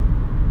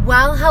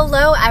Well,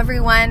 hello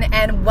everyone,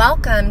 and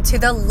welcome to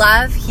the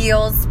Love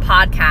Heals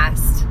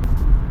podcast.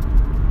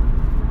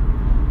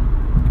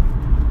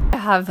 I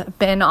have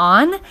been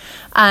on,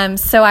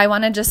 so I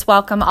want to just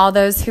welcome all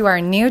those who are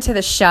new to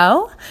the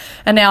show,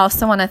 and I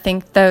also want to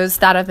thank those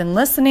that have been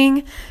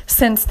listening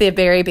since the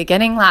very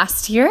beginning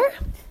last year.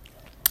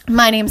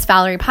 My name's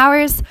Valerie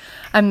Powers.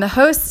 I'm the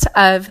host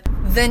of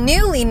the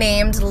newly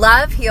named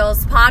Love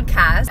Heals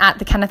podcast at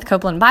the Kenneth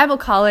Copeland Bible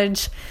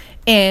College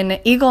in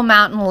Eagle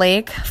Mountain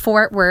Lake,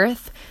 Fort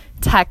Worth,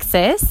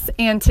 Texas.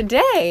 And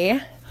today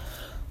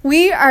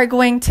we are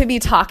going to be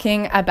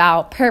talking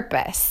about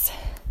purpose.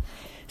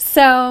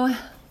 So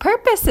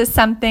purpose is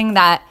something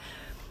that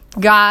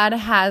God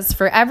has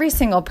for every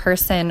single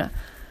person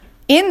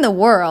in the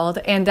world,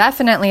 and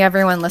definitely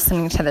everyone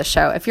listening to the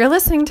show. If you're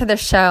listening to the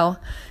show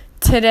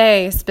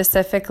today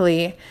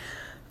specifically,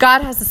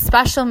 God has a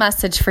special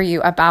message for you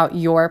about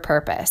your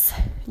purpose.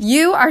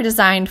 You are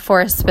designed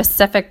for a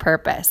specific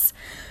purpose,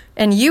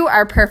 and you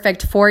are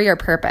perfect for your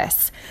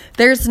purpose.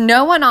 There's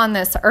no one on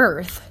this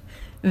earth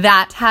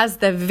that has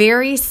the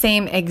very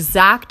same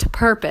exact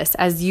purpose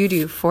as you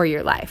do for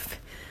your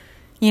life.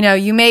 You know,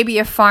 you may be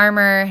a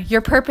farmer, your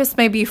purpose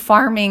may be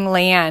farming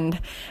land,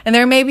 and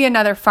there may be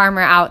another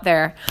farmer out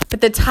there,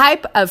 but the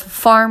type of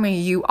farmer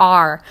you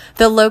are,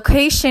 the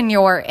location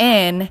you're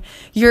in,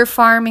 you're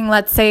farming,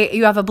 let's say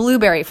you have a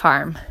blueberry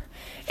farm,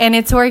 and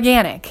it's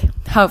organic,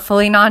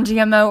 hopefully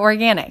non-GMO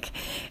organic.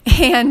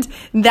 And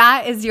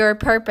that is your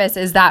purpose,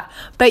 is that.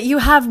 But you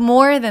have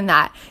more than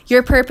that.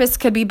 Your purpose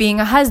could be being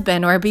a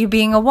husband or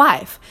being a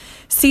wife.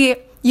 See,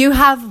 you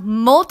have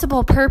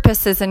multiple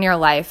purposes in your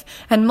life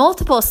and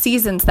multiple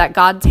seasons that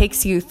God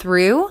takes you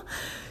through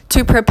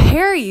to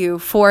prepare you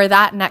for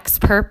that next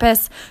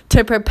purpose,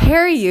 to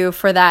prepare you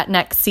for that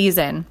next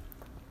season.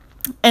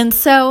 And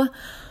so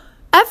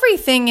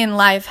everything in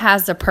life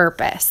has a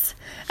purpose.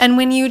 And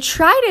when you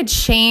try to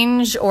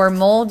change or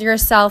mold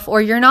yourself,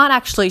 or you're not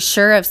actually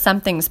sure of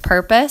something's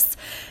purpose,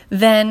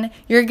 then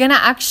you're going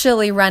to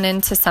actually run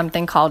into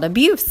something called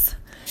abuse.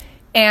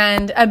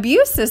 And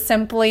abuse is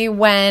simply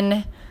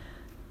when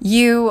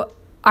you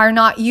are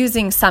not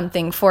using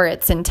something for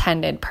its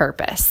intended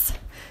purpose.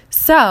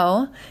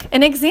 So,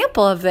 an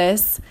example of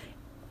this,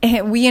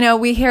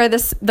 we hear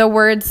the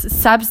words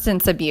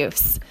substance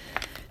abuse.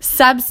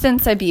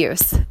 Substance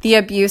abuse, the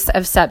abuse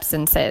of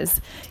substances.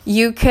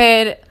 You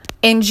could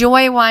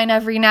enjoy wine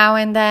every now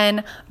and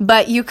then,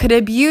 but you could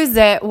abuse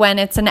it when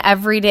it's an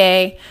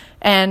everyday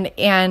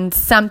and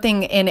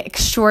something in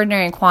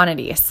extraordinary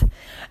quantities.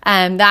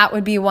 And that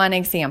would be one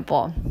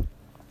example.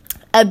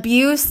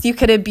 Abuse, you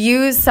could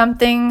abuse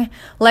something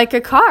like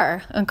a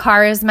car. A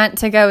car is meant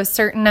to go a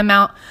certain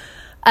amount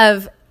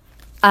of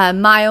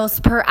miles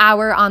per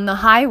hour on the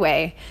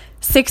highway.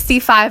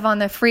 65 on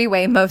the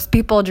freeway, most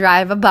people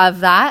drive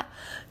above that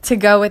to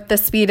go with the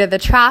speed of the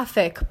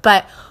traffic.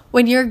 But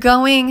when you're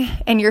going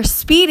and you're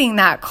speeding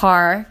that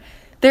car,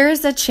 there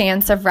is a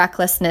chance of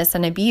recklessness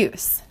and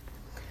abuse.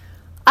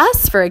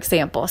 Us, for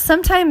example,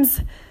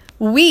 sometimes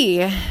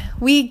we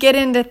get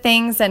into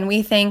things and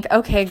we think,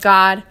 okay,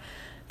 God,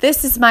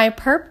 this is my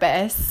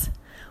purpose.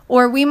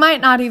 Or we might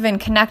not even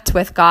connect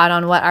with God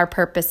on what our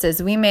purpose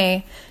is. We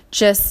may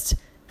just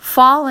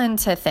fall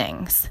into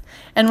things.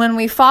 And when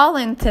we fall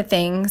into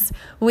things,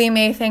 we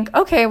may think,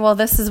 okay, well,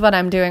 this is what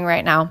I'm doing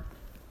right now.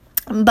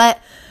 But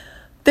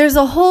there's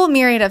a whole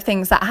myriad of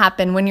things that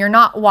happen when you're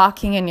not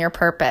walking in your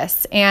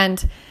purpose.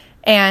 And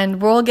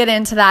we'll get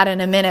into that in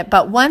a minute.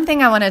 But one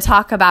thing I want to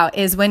talk about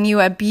is when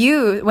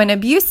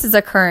abuse is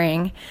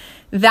occurring,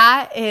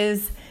 that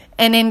is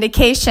an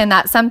indication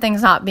that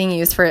something's not being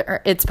used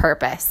for its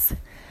purpose.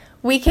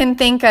 We can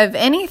think of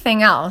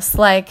anything else,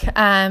 like,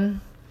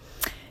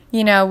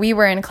 we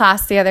were in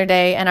class the other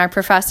day and our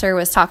professor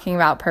was talking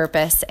about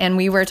purpose, and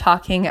we were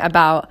talking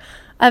about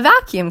a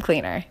vacuum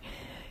cleaner.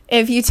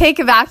 If you take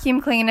a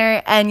vacuum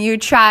cleaner and you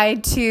try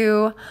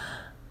to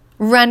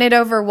run it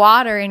over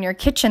water in your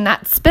kitchen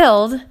that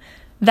spilled,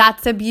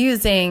 that's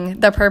abusing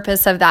the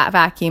purpose of that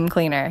vacuum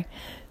cleaner.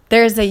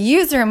 There's a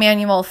user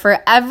manual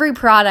for every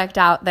product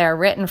out there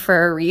written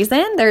for a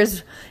reason.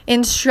 There's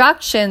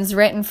instructions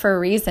written for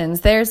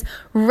reasons. There's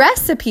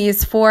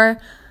recipes for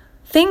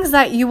things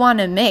that you want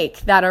to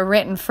make that are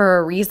written for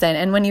a reason.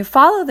 And when you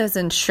follow those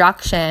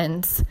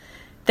instructions,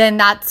 then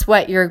that's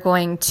what you're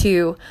going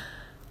to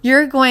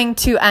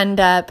end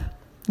up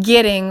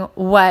getting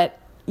what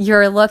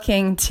you're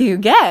looking to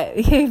get.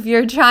 If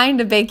you're trying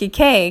to bake a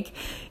cake,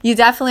 you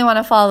definitely want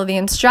to follow the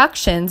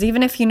instructions.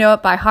 Even if you know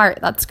it by heart,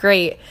 that's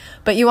great.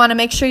 But you want to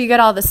make sure you get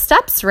all the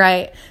steps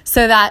right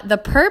so that the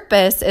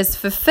purpose is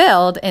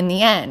fulfilled in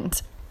the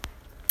end.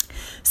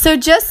 So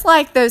just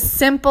like those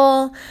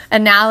simple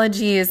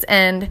analogies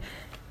and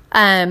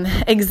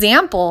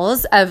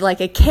examples of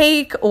like a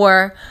cake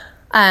or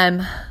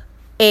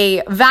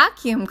a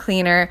vacuum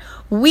cleaner,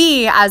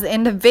 we as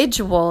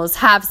individuals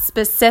have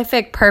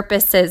specific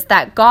purposes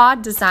that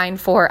God designed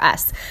for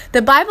us.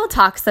 The Bible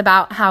talks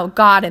about how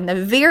God in the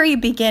very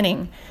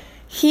beginning,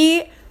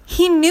 He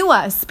knew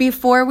us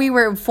before we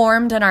were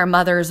formed in our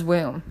mother's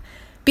womb.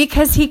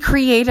 because he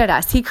created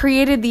us. He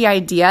created the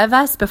idea of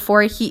us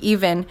before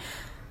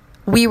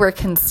we were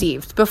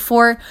conceived,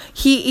 before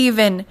he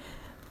even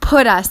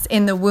put us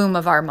in the womb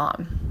of our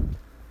mom.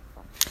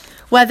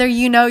 Whether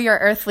you know your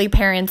earthly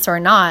parents or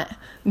not,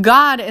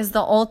 God is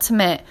the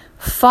ultimate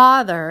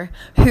Father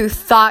who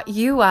thought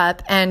you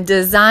up and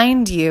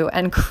designed you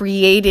and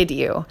created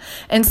you.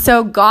 And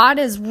so God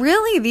is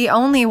really the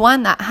only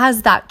one that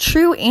has that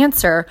true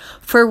answer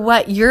for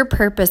what your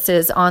purpose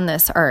is on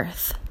this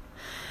earth.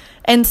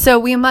 And so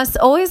we must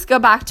always go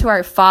back to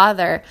our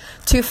Father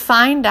to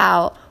find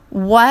out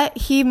what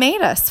he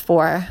made us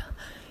for.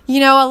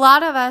 A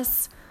lot of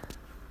us,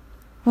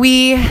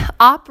 we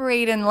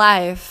operate in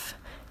life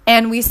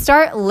and we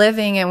start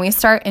living and we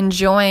start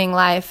enjoying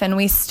life and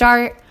we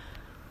start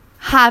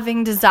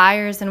having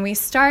desires and we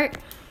start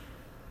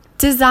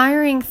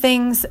desiring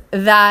things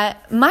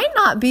that might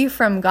not be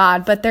from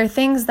God, but they're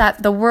things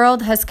that the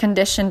world has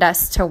conditioned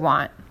us to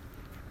want.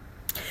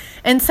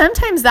 And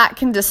sometimes that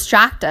can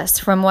distract us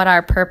from what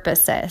our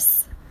purpose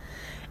is.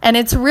 And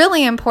it's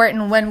really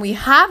important when we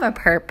have a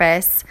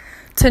purpose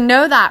to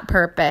know that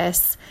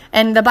purpose.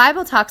 And the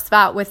Bible talks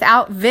about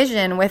without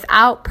vision,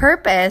 without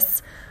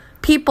purpose,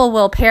 people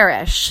will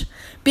perish.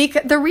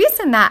 The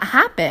reason that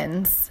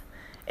happens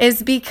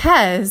is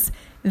because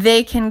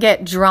they can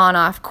get drawn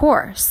off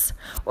course,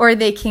 or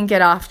they can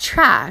get off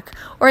track,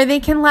 or they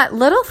can let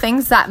little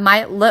things that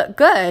might look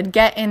good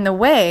get in the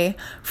way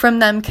from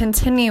them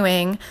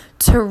continuing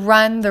to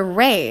run the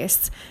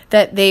race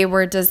that they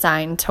were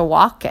designed to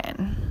walk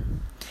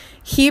in.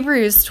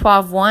 Hebrews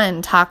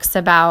 12:1 talks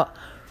about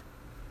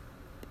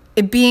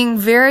being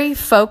very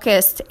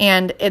focused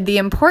and the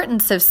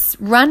importance of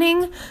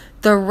running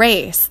the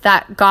race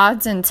that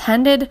God's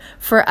intended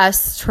for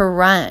us to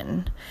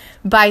run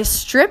by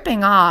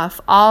stripping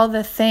off all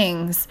the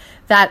things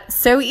that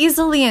so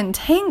easily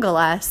entangle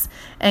us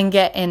and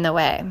get in the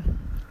way.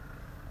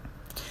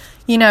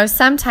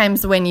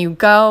 Sometimes when you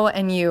go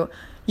and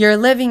you're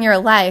living your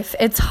life,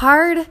 it's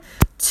hard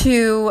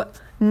to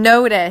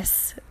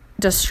notice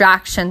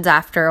distractions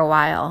after a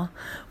while.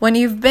 When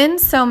you've been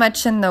so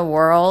much in the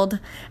world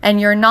and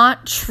you're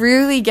not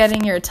truly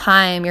getting your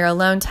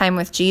alone time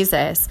with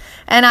Jesus.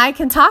 And I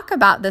can talk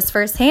about this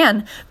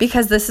firsthand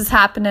because this has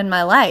happened in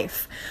my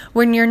life.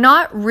 When you're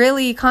not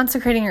really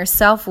consecrating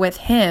yourself with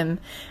him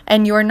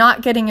and you're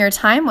not getting your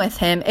time with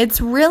him, it's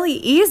really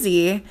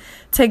easy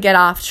to get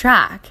off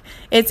track.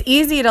 It's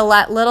easy to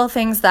let little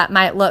things that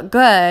might look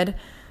good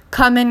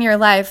come in your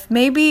life,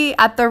 maybe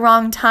at the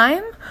wrong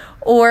time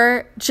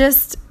or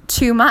just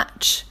too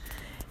much.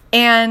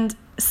 And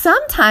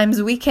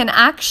sometimes we can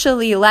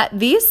actually let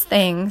these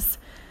things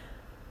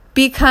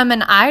become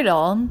an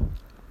idol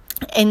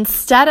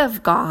instead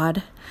of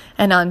God.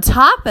 And on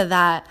top of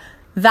that,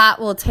 that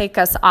will take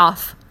us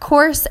off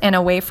course and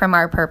away from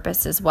our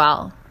purpose as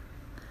well.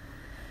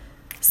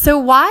 So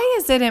why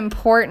is it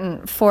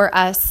important for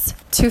us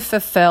to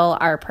fulfill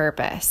our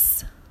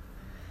purpose?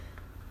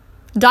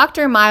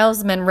 Dr.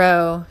 Miles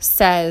Monroe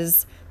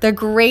says, "The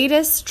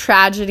greatest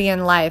tragedy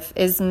in life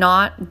is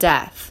not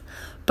death,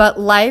 but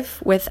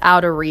life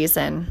without a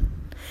reason.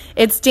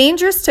 It's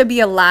dangerous to be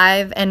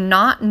alive and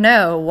not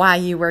know why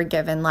you were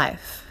given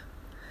life."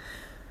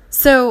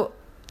 So,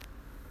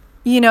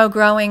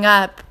 growing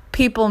up,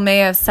 people may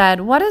have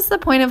said, what is the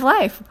point of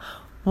life?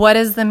 What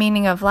is the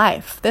meaning of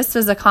life? This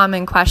was a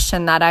common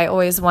question that I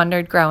always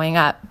wondered growing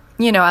up,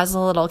 as a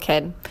little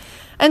kid.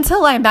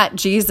 Until I met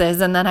Jesus,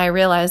 and then I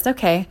realized,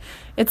 okay,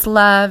 it's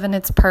love and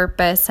it's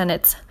purpose, and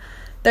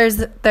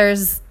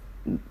there's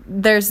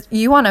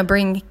you want to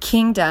bring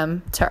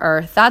kingdom to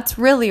earth. That's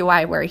really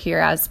why we're here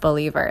as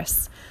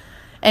believers.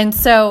 And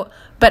so,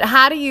 but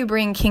how do you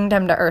bring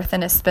kingdom to earth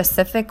in a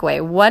specific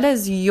way? What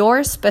is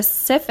your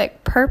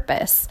specific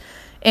purpose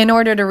in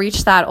order to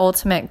reach that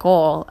ultimate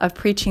goal of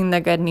preaching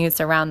the good news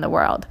around the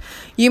world?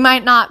 You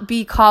might not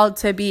be called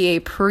to be a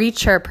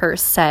preacher per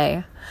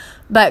se,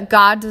 but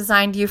God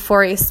designed you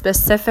for a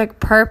specific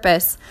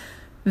purpose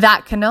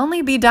that can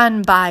only be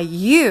done by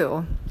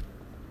you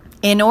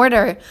in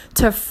order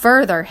to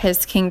further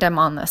his kingdom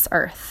on this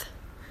earth.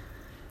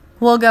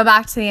 We'll go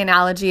back to the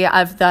analogy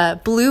of the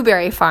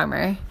blueberry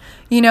farmer.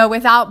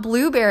 Without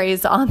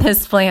blueberries on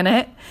this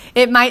planet,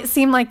 it might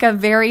seem like a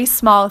very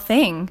small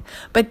thing,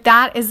 but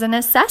that is a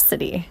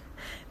necessity.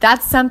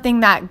 That's something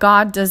that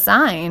God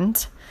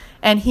designed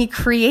and he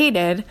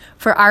created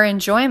for our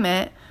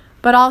enjoyment,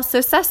 but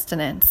also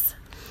sustenance.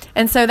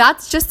 And so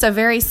that's just a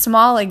very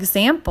small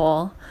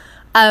example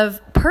of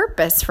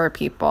purpose for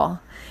people.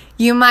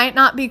 You might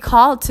not be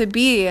called to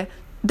be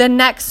the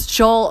next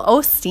Joel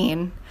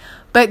Osteen,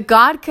 but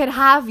God could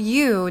have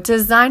you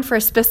designed for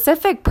a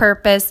specific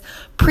purpose,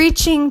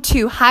 preaching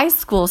to high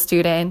school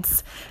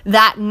students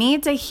that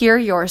need to hear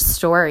your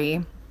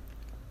story.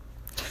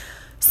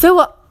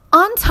 So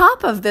on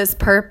top of this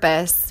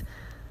purpose,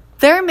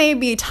 there may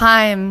be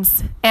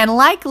times, and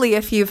likely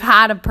if you've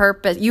had a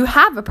purpose, you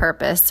have a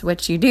purpose,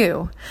 which you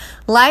do.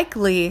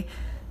 Likely,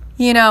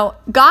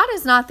 God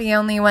is not the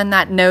only one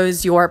that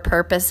knows your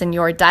purpose and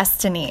your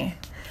destiny.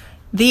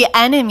 the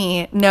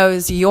enemy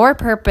knows your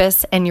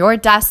purpose and your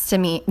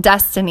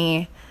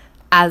destiny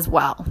as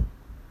well.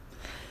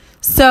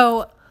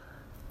 So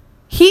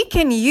he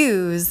can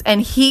use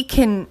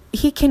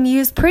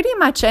pretty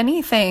much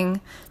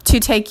anything to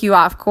take you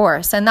off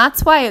course. And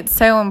that's why it's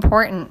so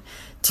important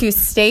to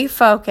stay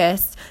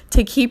focused,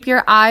 to keep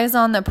your eyes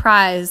on the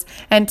prize,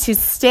 and to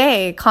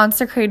stay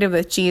consecrated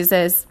with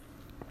Jesus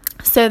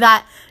so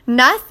that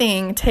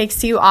nothing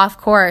takes you off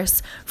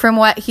course from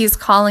what he's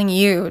calling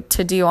you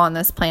to do on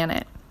this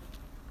planet.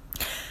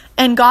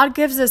 And God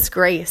gives us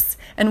grace.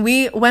 And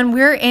when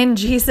we're in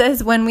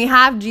Jesus, when we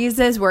have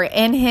Jesus, we're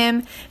in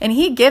him, and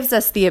he gives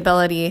us the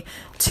ability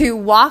to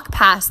walk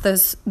past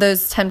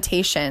those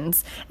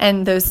temptations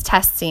and those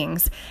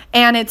testings.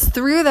 And it's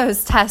through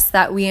those tests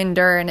that we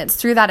endure, and it's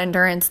through that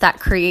endurance that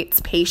creates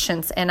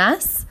patience in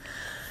us.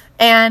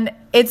 And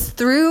it's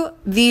through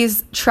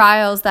these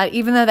trials that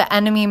even though the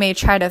enemy may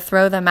try to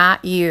throw them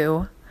at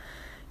you,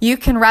 you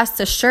can rest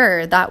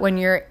assured that when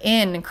you're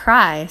in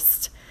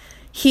Christ,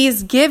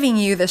 he's giving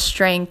you the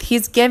strength,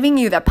 he's giving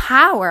you the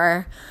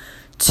power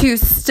to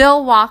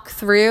still walk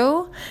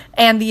through,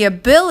 and the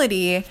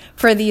ability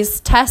for these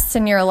tests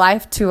in your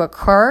life to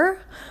occur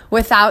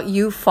without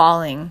you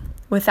falling.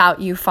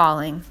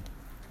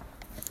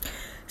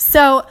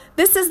 So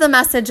this is the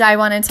message I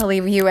wanted to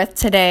leave you with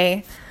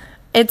today.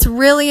 It's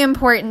really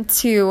important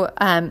to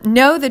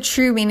know the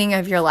true meaning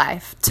of your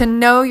life, to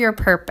know your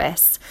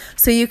purpose,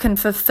 so you can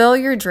fulfill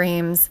your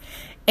dreams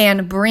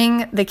and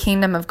bring the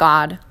kingdom of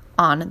God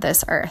on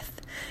this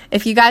earth.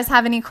 If you guys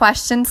have any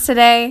questions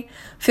today,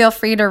 feel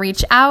free to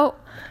reach out.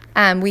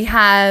 We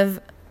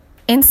have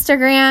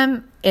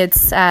Instagram.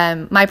 It's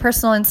my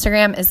personal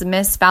Instagram is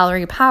Miss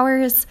Valerie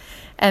Powers,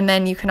 and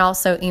then you can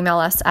also email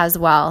us as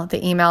well.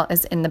 The email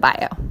is in the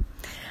bio.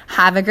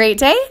 Have a great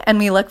day, and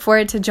we look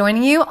forward to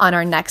joining you on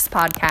our next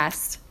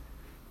podcast.